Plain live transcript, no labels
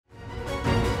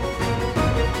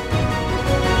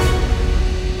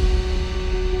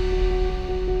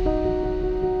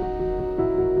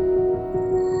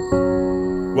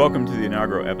Welcome to the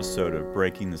inaugural episode of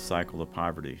Breaking the Cycle of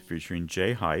Poverty, featuring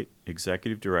Jay Height,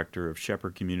 Executive Director of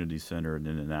Shepherd Community Center in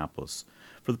Indianapolis.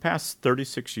 For the past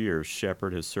 36 years,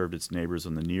 Shepherd has served its neighbors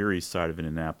on the Near East Side of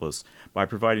Indianapolis by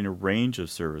providing a range of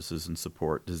services and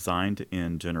support designed to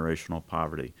end generational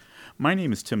poverty. My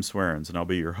name is Tim Swearens, and I'll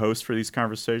be your host for these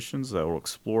conversations that will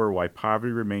explore why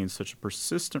poverty remains such a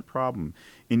persistent problem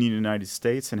in the United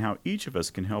States and how each of us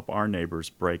can help our neighbors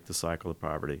break the cycle of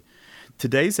poverty.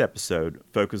 Today's episode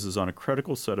focuses on a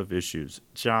critical set of issues,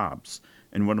 jobs,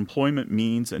 and what employment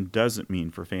means and doesn't mean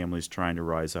for families trying to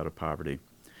rise out of poverty.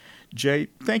 Jay,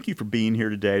 thank you for being here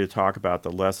today to talk about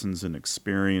the lessons and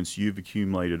experience you've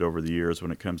accumulated over the years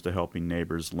when it comes to helping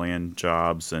neighbors land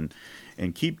jobs and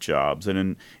keep jobs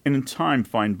and in time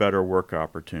find better work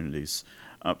opportunities.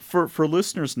 For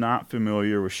listeners not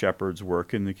familiar with Shepherd's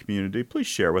work in the community, please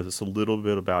share with us a little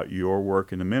bit about your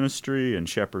work in the ministry and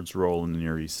Shepherd's role in the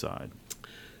Near East Side.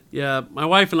 Yeah, my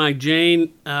wife and I,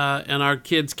 Jane, and our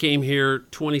kids came here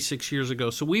 26 years ago.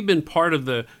 So we've been part of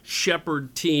the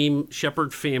Shepherd team,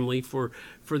 Shepherd family for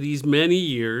these many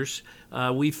years.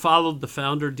 We followed the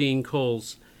founder, Dean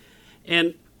Coles.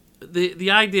 And the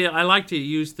idea, I like to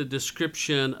use the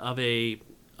description of a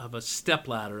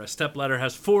stepladder. A stepladder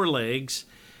has 4 legs.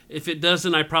 If it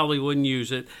doesn't, I probably wouldn't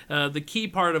use it. The key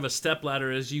part of a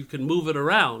stepladder is you can move it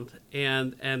around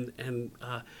and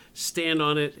stand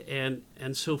on it.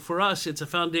 And so for us, it's a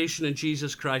foundation in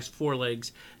Jesus Christ, 4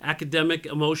 legs: academic,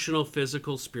 emotional,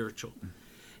 physical, spiritual.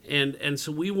 And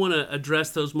so we want to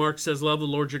address those. Mark says, love the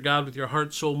Lord your God with your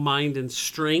heart, soul, mind, and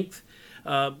strength.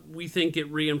 We think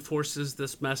it reinforces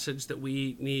this message that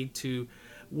we need to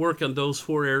work on those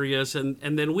 4 areas. And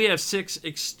then we have 6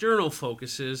 external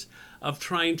focuses of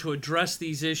trying to address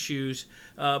these issues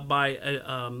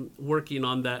by working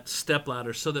on that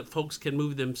stepladder so that folks can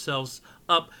move themselves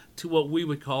up to what we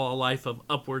would call a life of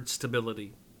upward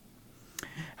stability.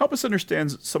 Help us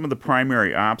understand some of the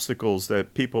primary obstacles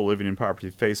that people living in poverty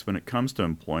face when it comes to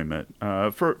employment.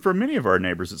 For many of our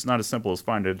neighbors, it's not as simple as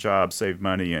find a job, save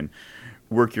money, and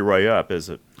work your way up, is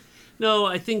it? No,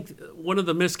 I think one of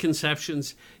the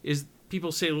misconceptions is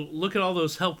people say, look at all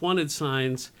those help wanted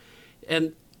signs,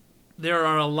 and there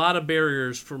are a lot of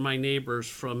barriers for my neighbors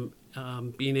from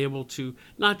being able to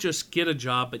not just get a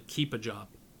job, but keep a job.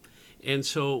 And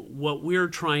so what we're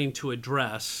trying to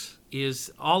address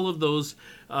is all of those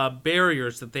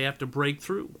barriers that they have to break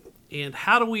through. And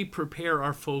how do we prepare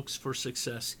our folks for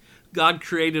success? God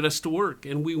created us to work,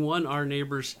 and we want our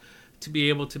neighbors to be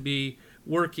able to be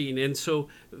working. And so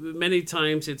many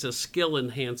times it's a skill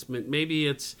enhancement. Maybe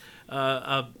it's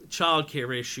a child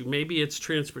care issue. Maybe it's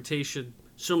transportation.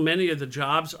 So many of the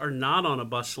jobs are not on a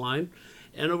bus line,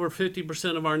 and over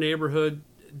 50% of our neighborhood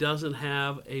doesn't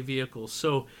have a vehicle.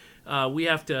 So we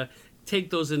have to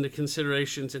take those into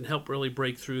considerations and help really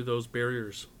break through those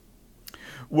barriers.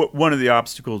 One of the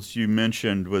obstacles you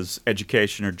mentioned was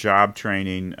education or job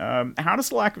training. How does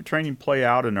the lack of training play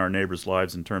out in our neighbors'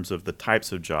 lives in terms of the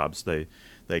types of jobs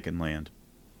they can land?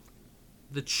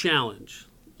 The challenge.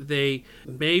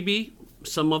 Maybe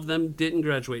some of them didn't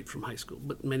graduate from high school,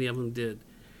 but many of them did.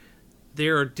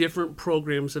 There are different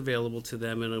programs available to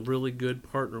them, and a really good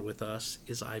partner with us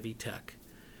is Ivy Tech.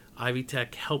 Ivy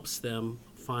Tech helps them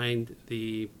find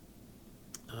the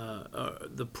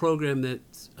program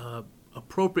that's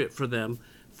appropriate for them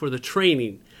for the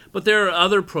training. But there are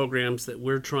other programs that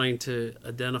we're trying to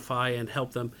identify and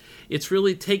help them. It's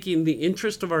really taking the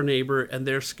interest of our neighbor and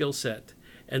their skill set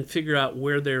and figure out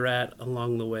where they're at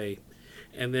along the way,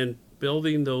 and then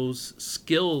building those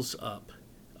skills up.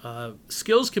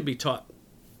 Skills can be taught,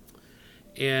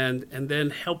 and then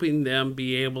helping them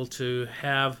be able to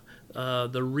have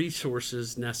the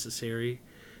resources necessary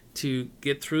to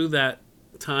get through that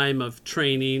time of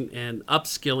training and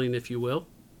upskilling, if you will.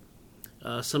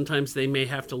 Sometimes they may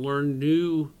have to learn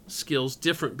new skills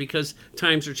different because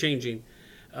times are changing.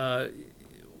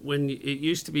 When it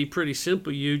used to be pretty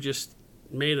simple, you just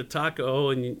made a taco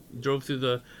and you drove through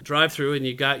the drive-through and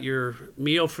you got your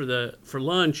meal for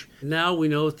lunch. Now we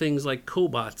know things like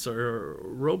cobots or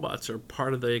robots are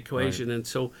part of the equation. Right. And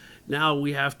so now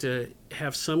we have to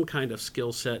have some kind of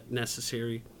skill set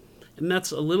necessary. And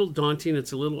that's a little daunting.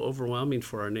 It's a little overwhelming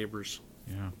for our neighbors.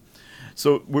 Yeah.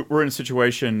 So we're in a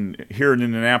situation here in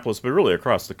Indianapolis, but really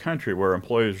across the country, where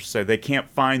employers say they can't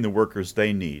find the workers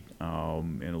they need,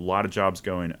 and a lot of jobs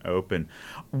going open.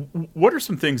 What are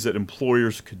some things that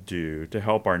employers could do to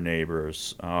help our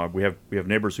neighbors? We have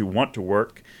neighbors who want to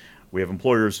work. We have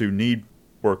employers who need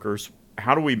workers.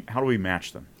 How do we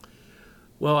match them?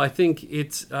 Well, I think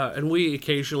it's, and we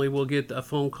occasionally will get a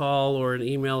phone call or an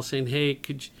email saying, "Hey,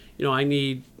 I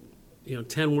need,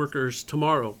 10 workers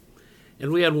tomorrow."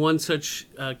 And we had one such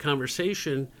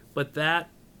conversation, but that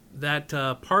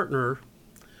partner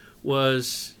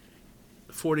was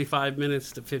 45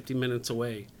 minutes to 50 minutes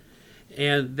away.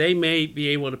 And they may be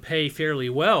able to pay fairly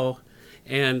well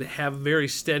and have very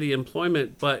steady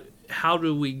employment, but how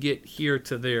do we get here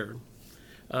to there?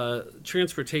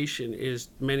 Transportation is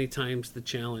many times the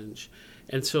challenge.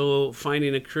 And so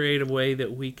finding a creative way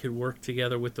that we could work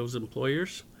together with those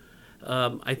employers.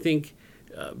 I think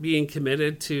being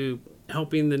committed to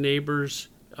helping the neighbors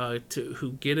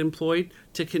who get employed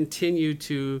to continue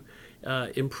to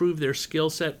improve their skill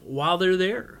set while they're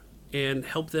there and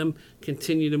help them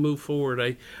continue to move forward.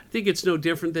 I think it's no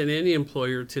different than any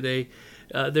employer today.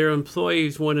 Their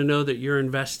employees want to know that you're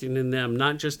investing in them,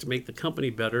 not just to make the company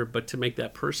better, but to make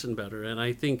that person better. And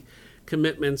I think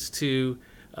commitments to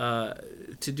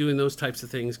doing those types of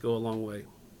things go a long way.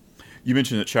 You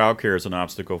mentioned that childcare is an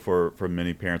obstacle for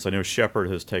many parents. I know Shepherd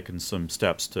has taken some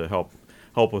steps to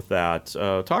help with that.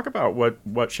 Talk about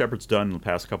what Shepherd's done in the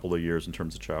past couple of years in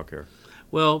terms of childcare.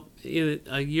 Well,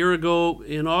 a year ago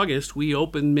in August, we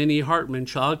opened Minnie Hartman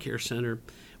Child Care Center.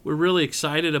 We're really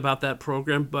excited about that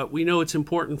program, but we know it's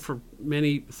important for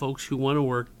many folks who want to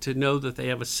work to know that they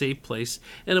have a safe place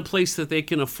and a place that they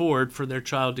can afford for their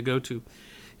child to go to.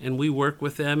 And we work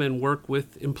with them and work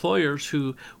with employers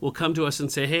who will come to us and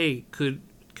say, hey, could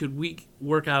we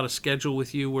work out a schedule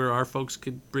with you where our folks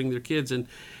could bring their kids? And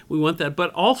we want that.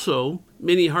 But also,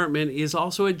 Minnie Hartman is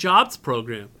also a jobs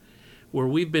program where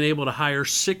we've been able to hire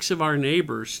 6 of our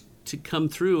neighbors to come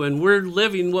through. And we're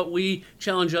living what we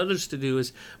challenge others to do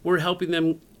is we're helping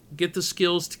them get the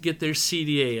skills to get their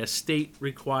CDA, a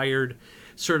state-required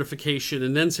certification,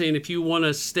 and then saying if you want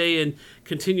to stay and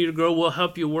continue to grow, we'll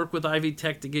help you work with Ivy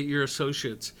Tech to get your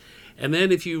associates. And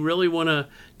then if you really want to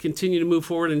continue to move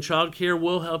forward in childcare,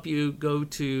 we'll help you go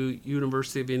to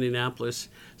University of Indianapolis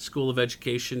School of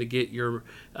Education to get your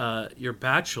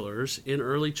bachelor's in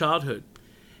early childhood.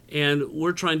 And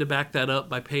we're trying to back that up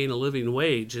by paying a living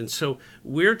wage. And so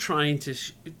we're trying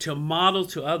to model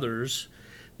to others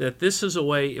that this is a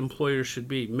way employers should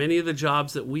be. Many of the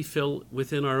jobs that we fill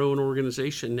within our own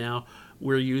organization now,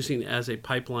 we're using as a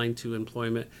pipeline to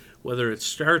employment, whether it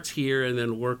starts here and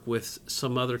then work with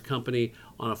some other company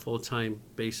on a full-time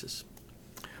basis.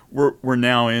 We're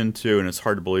now into, and it's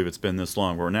hard to believe it's been this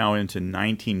long, we're now into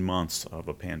 19 months of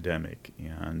a pandemic.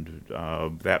 And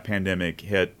that pandemic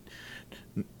hit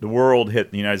the world,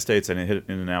 hit the United States, and it hit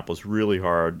Indianapolis really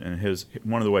hard. And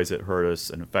one of the ways it hurt us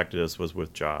and affected us was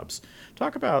with jobs.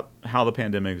 Talk about how the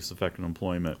pandemic has affected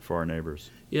employment for our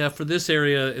neighbors. Yeah, for this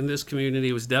area in this community,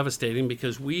 it was devastating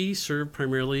because we serve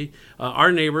primarily,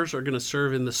 our neighbors are going to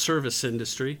serve in the service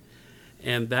industry,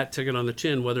 and that took it on the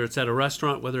chin, whether it's at a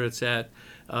restaurant, whether it's at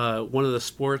one of the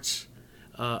sports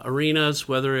arenas,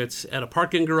 whether it's at a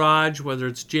parking garage, whether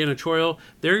it's janitorial.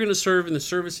 They're going to serve in the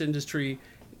service industry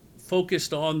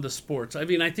focused on the sports. I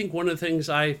mean, I think one of the things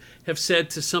I have said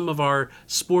to some of our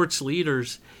sports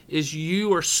leaders is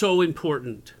you are so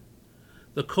important.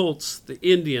 The Colts, the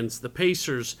Indians, the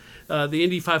Pacers, the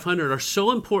Indy 500 are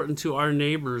so important to our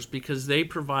neighbors because they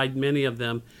provide many of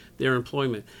them their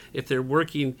employment. If they're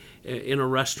working in a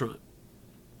restaurant,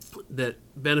 that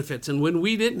benefits. And when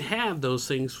we didn't have those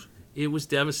things, it was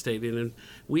devastating. And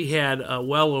we had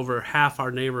well over half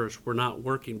our neighbors were not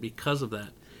working because of that.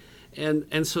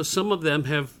 And so some of them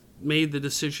have made the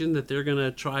decision that they're going to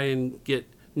try and get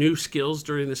new skills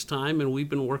during this time, and we've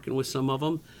been working with some of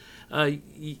them.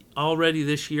 Already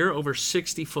this year, over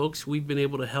 60 folks we've been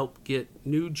able to help get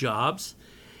new jobs.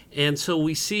 And so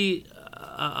we see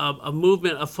a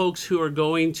movement of folks who are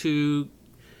going to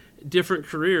different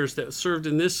careers that served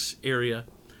in this area.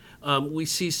 We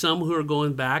see some who are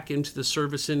going back into the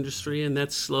service industry, and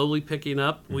that's slowly picking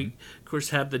up. Mm-hmm. We, of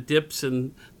course, have the dips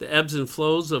and the ebbs and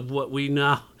flows of what we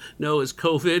now know as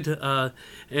COVID,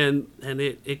 and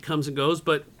it comes and goes.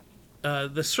 But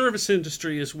the service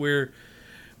industry is where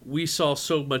we saw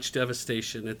so much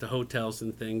devastation at the hotels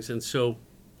and things. And so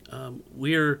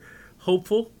we're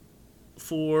hopeful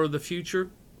for the future.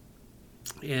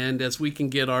 And as we can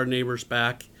get our neighbors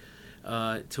back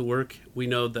to work, we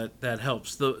know that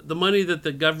helps. The money that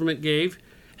the government gave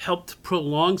helped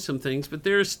prolong some things, but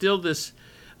there is still this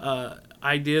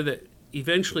idea that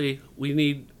eventually we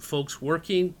need folks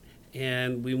working,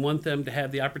 and we want them to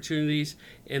have the opportunities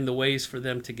and the ways for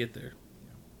them to get there.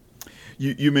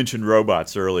 You mentioned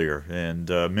robots earlier, and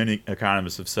many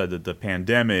economists have said that the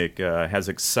pandemic has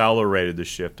accelerated the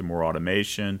shift to more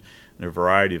automation in a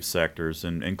variety of sectors,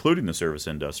 and including the service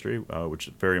industry, which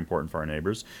is very important for our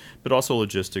neighbors, but also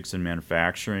logistics and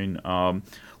manufacturing.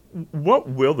 What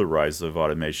will the rise of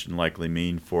automation likely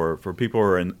mean for people who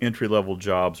are in entry-level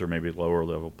jobs or maybe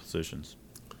lower-level positions?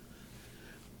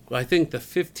 Well, I think the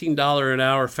 $15 an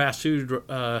hour fast food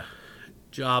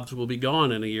jobs will be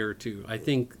gone in a year or two. I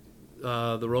think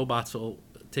the robots will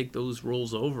take those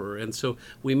roles over. And so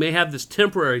we may have this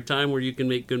temporary time where you can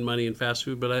make good money in fast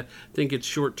food, but I think it's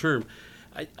short term.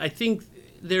 I think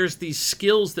there's these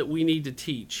skills that we need to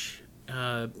teach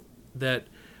that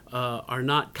are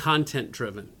not content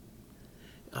driven.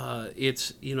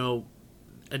 It's,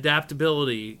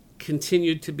 adaptability,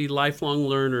 continue to be lifelong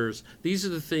learners. These are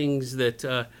the things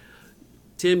that,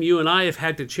 Tim, you and I have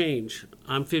had to change.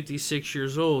 I'm 56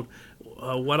 years old.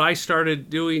 What I started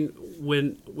doing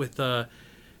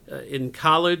in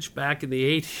college back in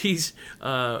the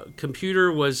 80s,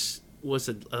 computer was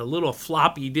a little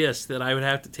floppy disk that I would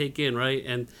have to take in, right?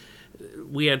 And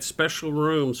we had special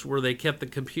rooms where they kept the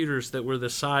computers that were the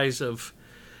size of,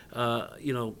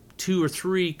 2 or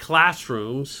 3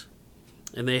 classrooms,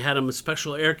 and they had them with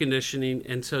special air conditioning.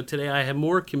 And so today I have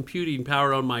more computing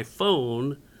power on my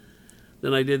phone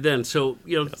than I did then. So,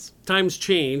 yes. Times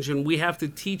change, and we have to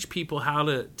teach people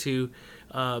how to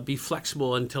be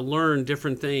flexible and to learn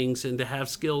different things and to have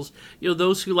skills.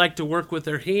 Those who like to work with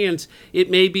their hands,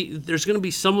 there's going to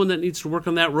be someone that needs to work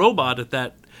on that robot at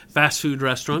that fast food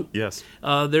restaurant. Yes.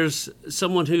 There's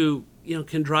someone who,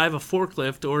 can drive a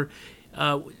forklift, or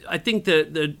I think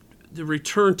the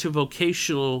return to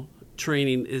vocational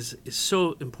training is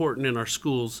so important in our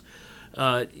schools.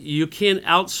 You can't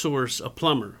outsource a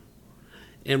plumber.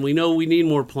 And we know we need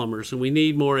more plumbers and we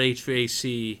need more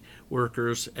HVAC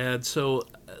workers. And so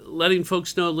letting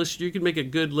folks know, listen, you can make a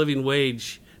good living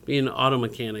wage being an auto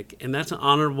mechanic, and that's an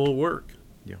honorable work.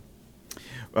 Yeah.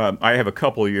 I have a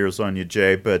couple of years on you,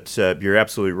 Jay, but you're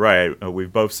absolutely right.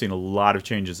 We've both seen a lot of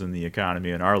changes in the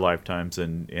economy in our lifetimes,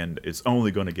 and it's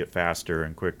only going to get faster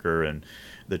and quicker, and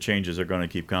the changes are going to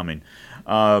keep coming.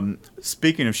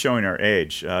 Speaking of showing our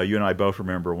age, you and I both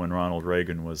remember when Ronald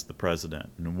Reagan was the president.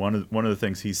 And one of the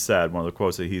things he said, one of the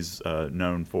quotes that he's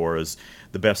known for is,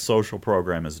 the best social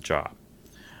program is a job.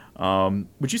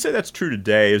 Would you say that's true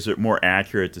today? Is it more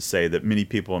accurate to say that many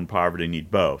people in poverty need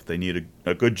both? They need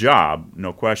a good job,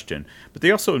 no question, but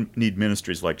they also need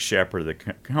ministries like Shepherd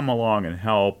that come along and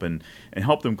help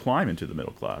them climb into the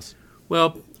middle class.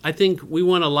 Well, I think we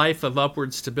want a life of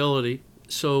upward stability.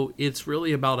 So it's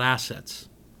really about assets.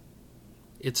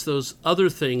 It's those other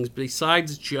things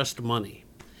besides just money.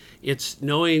 It's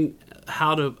knowing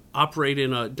how to operate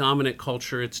in a dominant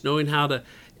culture. It's knowing how to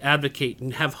advocate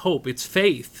and have hope. It's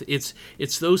faith.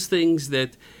 It's those things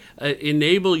that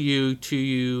enable you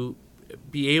to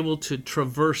be able to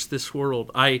traverse this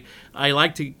world. I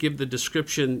like to give the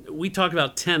description. We talk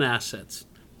about 10 assets,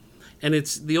 and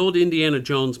it's the old Indiana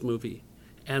Jones movie.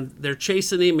 And they're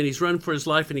chasing him, and he's running for his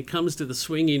life, and he comes to the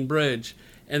swinging bridge,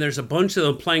 and there's a bunch of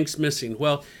the planks missing.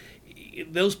 Well,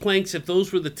 those planks, if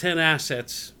those were the 10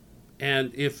 assets,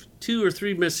 and if 2 or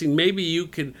 3 missing, maybe you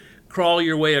can crawl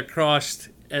your way across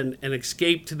and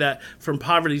escape to that, from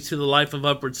poverty to the life of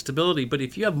upward stability. But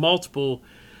if you have multiple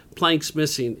planks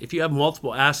missing, if you have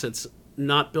multiple assets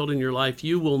not building your life,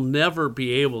 you will never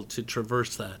be able to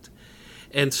traverse that.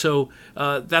 And so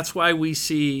that's why we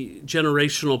see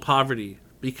generational poverty,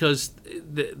 because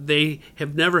they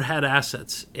have never had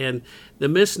assets. And the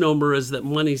misnomer is that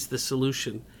money's the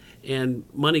solution. And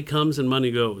money comes and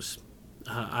money goes.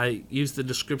 I used the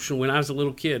description when I was a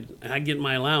little kid, and I get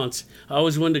my allowance. I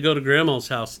always wanted to go to Grandma's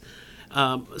house.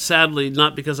 Sadly,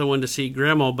 not because I wanted to see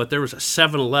Grandma, but there was a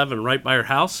 7-Eleven right by her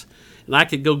house, and I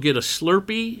could go get a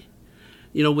Slurpee,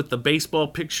 with the baseball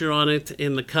picture on it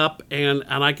in the cup, and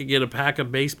I could get a pack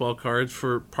of baseball cards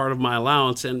for part of my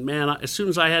allowance. And man, as soon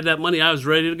as I had that money, I was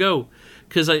ready to go,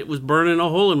 because it was burning a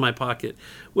hole in my pocket.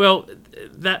 Well,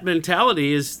 that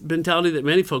mentality is mentality that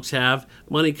many folks have.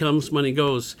 Money comes, money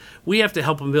goes. We have to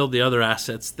help them build the other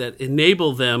assets that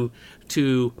enable them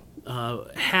to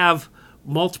have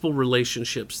multiple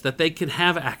relationships, that they can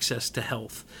have access to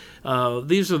health.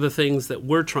 These are the things that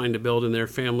we're trying to build in their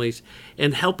families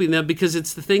and helping them, because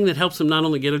it's the thing that helps them not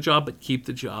only get a job, but keep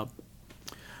the job.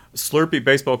 Slurpee,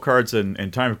 baseball cards,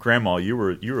 and time with Grandma, you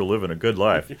were living a good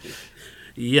life.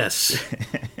 Yes.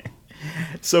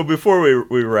 So before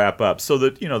we wrap up, so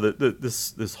that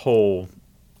this whole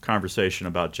conversation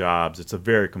about jobs, it's a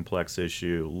very complex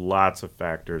issue, lots of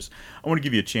factors. I want to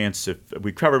give you a chance. If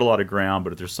we covered a lot of ground,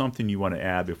 but if there's something you want to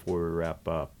add before we wrap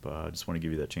up, I just want to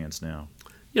give you that chance now.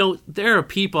 There are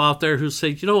people out there who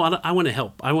say, I want to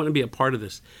help. I want to be a part of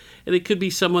this. And it could be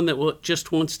someone that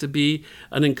just wants to be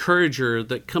an encourager,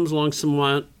 that comes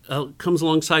alongside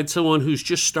someone who's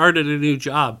just started a new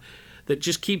job, that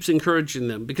just keeps encouraging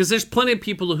them, because there's plenty of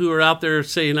people who are out there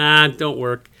saying, don't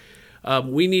work.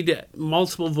 We need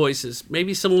multiple voices.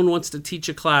 Maybe someone wants to teach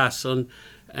a class on,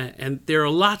 and there are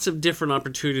lots of different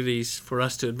opportunities for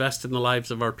us to invest in the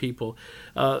lives of our people.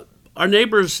 Our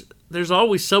neighbors, there's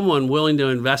always someone willing to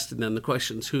invest in them. The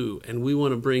question's who, and we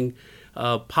want to bring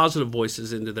positive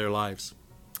voices into their lives.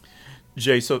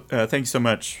 Jay, so thanks so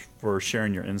much for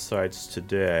sharing your insights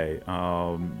today.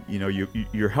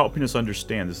 You're helping us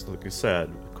understand this, like I said,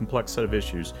 a complex set of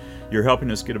issues. You're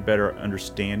helping us get a better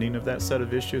understanding of that set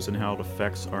of issues and how it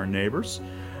affects our neighbors.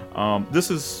 This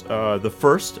is the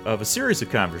first of a series of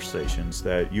conversations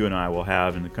that you and I will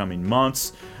have in the coming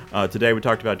months. Today we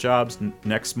talked about jobs.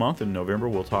 Next month in November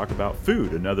we'll talk about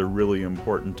food, another really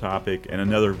important topic and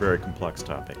another very complex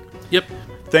topic. Yep.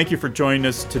 Thank you for joining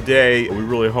us today. We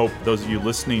really hope those of you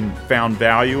listening found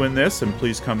value in this, and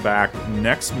please come back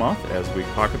next month as we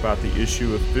talk about the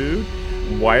issue of food,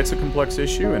 why it's a complex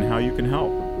issue, and how you can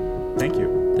help. Thank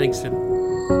you. Thanks,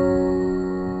 Tim.